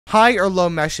High or low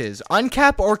meshes?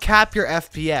 Uncap or cap your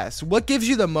FPS? What gives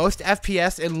you the most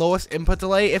FPS and lowest input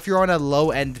delay if you're on a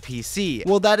low-end PC?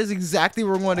 Well, that is exactly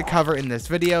what we're going to cover in this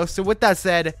video. So with that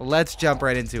said, let's jump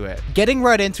right into it. Getting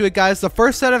right into it, guys, the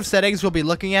first set of settings we'll be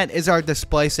looking at is our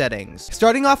display settings.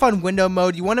 Starting off on window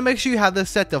mode, you want to make sure you have this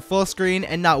set to full screen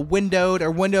and not windowed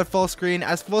or windowed full screen,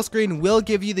 as full screen will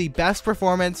give you the best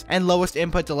performance and lowest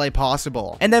input delay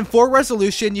possible. And then for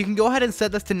resolution, you can go ahead and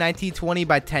set this to 1920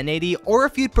 by 1080, or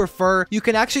if you'd prefer, you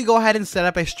can actually go ahead and set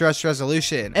up a stretched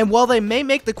resolution. And while they may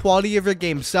make the quality of your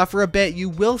game suffer a bit, you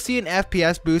will see an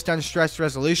FPS boost on stretched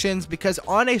resolutions, because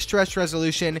on a stretched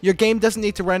resolution, your game doesn't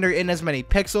need to render in as many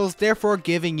pixels, therefore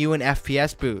giving you an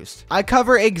FPS boost. I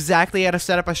cover exactly how to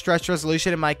set up a stretched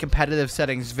resolution in my competitive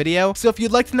settings video, so if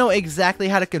you'd like to know exactly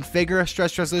how to configure a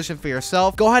stretched resolution for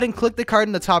yourself, go ahead and click the card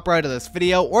in the top right of this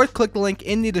video, or click the link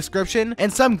in the description.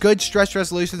 And some good stretched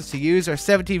resolutions to use are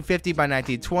 1750 by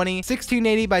 1920,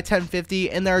 1680 by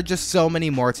 1050, and there are just so many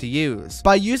more to use.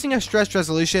 By using a stretched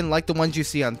resolution like the ones you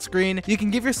see on screen, you can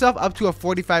give yourself up to a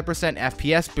 45%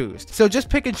 FPS boost, so just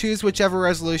pick and choose whichever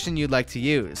resolution you'd like to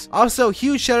use. Also,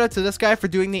 huge shout out to this guy for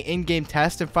doing the in-game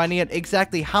test and finding out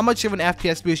exactly how much of an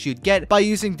FPS boost you'd get by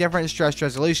using different stretched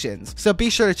resolutions, so be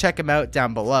sure to check him out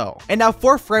down below. And now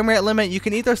for frame rate limit, you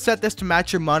can either set this to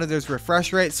match your monitor's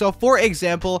refresh rate. So for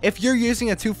example, if you're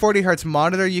using a 240Hz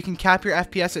monitor, you can cap your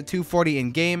FPS at 240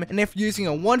 in game, and if you're using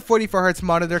a 144Hz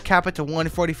monitor, cap it to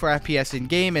 144 FPS in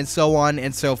game, and so on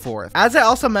and so forth. As I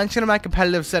also mentioned in my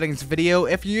competitive settings video,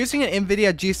 if you're using an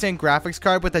NVIDIA G-Sync graphics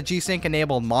card with a G-Sync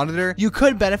enabled monitor, you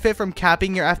could benefit from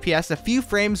capping your FPS a few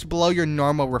frames below your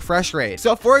normal refresh rate.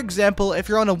 So for example, if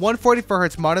you're on a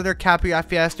 144Hz monitor, cap your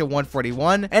FPS to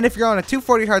 141, and if you're on a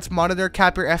 240Hz monitor,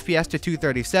 cap your FPS to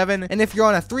 237, and if you're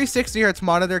on a 360Hz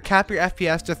monitor, cap your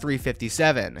FPS to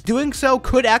 357. Doing so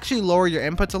could actually lower your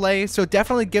input delay, so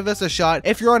definitely give this a shot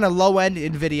if you're on a low-end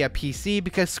NVIDIA PC,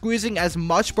 because squeezing as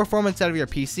much performance out of your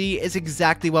PC is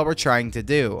exactly what we're trying to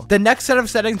do. The next set of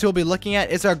settings we'll be looking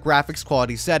at is our graphics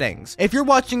quality settings. If you're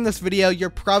watching this video, you're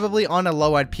probably on a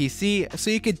low-end PC, so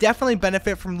you could definitely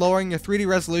benefit from lowering your 3D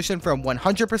resolution from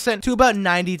 100% to about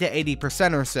 90 to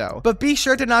 80% or so. But be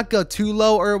sure to not go too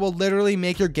low, or it will literally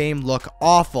make your game look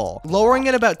awful. Lowering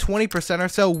it about 20% or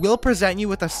so will present you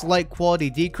with a slight quality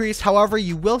decrease, however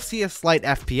you will see a slight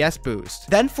FPS boost.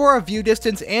 Then for our view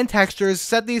distance and textures,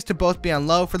 set these to both be on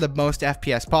low for the most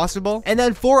FPS possible. And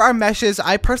then for our meshes,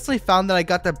 I personally found that I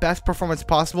got the best performance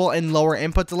possible and lower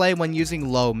input delay when using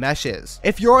low meshes.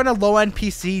 If you're on a low-end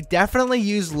PC, definitely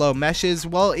use low meshes.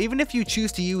 Well, even if you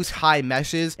choose to use high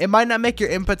meshes, it might not make your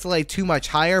input delay too much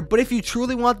higher, but if you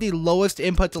truly want the lowest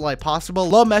input delay possible,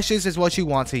 low meshes is what you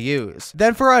want to use.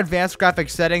 Then for our advanced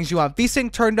graphics settings, you want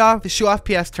VSync turned off, show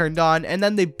FPS turned on, and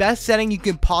then the best setting you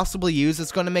can possibly use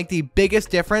that's going to make the biggest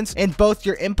difference in both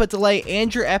your input delay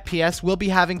and your FPS will be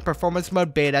having performance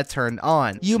mode beta turned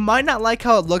on. You might not like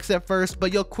how it looks at first,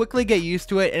 but you'll quickly get used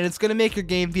to it, and it's going to make your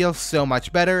game feel so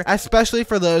much better, especially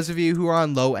for those of you who are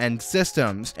on low-end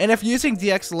systems. And if using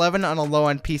DX11 on a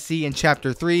low-end PC in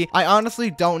chapter 3, I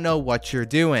honestly don't know what you're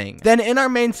doing. Then in our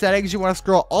main settings, you want to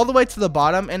scroll all the way to the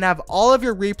bottom and have all of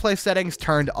your replay settings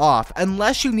turned off,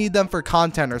 unless you need them for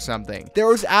content or something.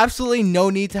 There is absolutely no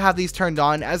need to have these turned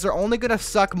on, as they're only going to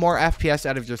suck more FPS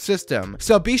out of your system.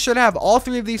 So be sure to have all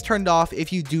three of these turned off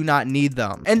if you do not need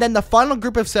them. And then the final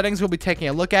group of settings we'll be taking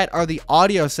a look at are the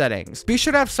audio settings. Be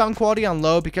sure to have sound quality on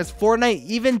low, because Fortnite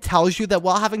even tells you that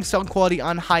while having sound quality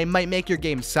on high might make your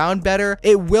game sound better,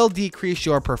 it will decrease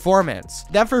your performance.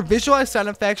 Then for visualized sound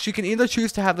effects, you can either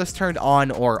choose to have this turned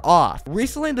on or off.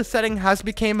 Recently, the setting has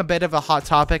become a bit of a hot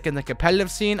topic in the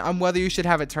competitive scene on whether you should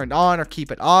have it turned on or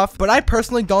keep it off, but I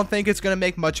personally don't think it's going to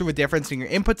make much of a difference in your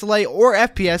input delay or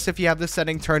FPS if you have this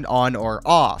setting turned on or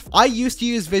off. I used to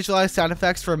use visualized sound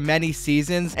effects for many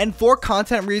seasons, and for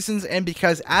content reasons and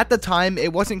because at the time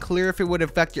it wasn't clear if it would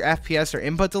affect your FPS or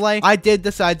input delay, I did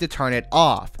decide to turn it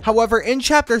off. However, in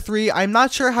chapter 3, I'm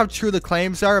not sure how true the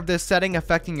claims are of this setting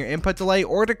affecting your input delay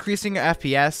or decreasing your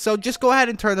FPS, so just go ahead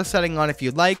and turn the setting on if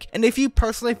you'd like, and if you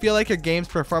personally feel like your game's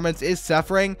performance is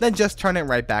suffering, then just turn it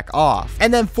right back off.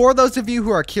 And then for those of you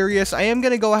who are curious, I am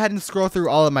going to go ahead and scroll through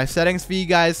all of my settings for you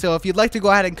guys, so if you'd like to go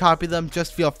ahead and copy them,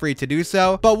 just feel free to do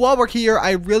so. But while we're here,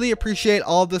 I really appreciate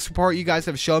all of the support you guys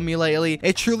have shown me lately.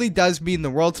 It truly does mean the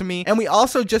world to me, and we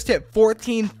also just hit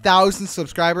 14,000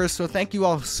 subscribers, so thank you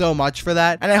all so much for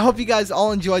that. And I hope you guys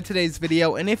all enjoyed today's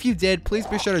video, and if you did, please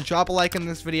be sure to drop a like on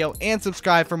this video and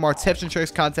subscribe for more tips and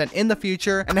tricks content in the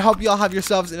future. And I hope you all have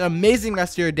yourselves an amazing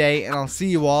rest of your day, and I'll see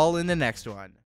you all in the next one.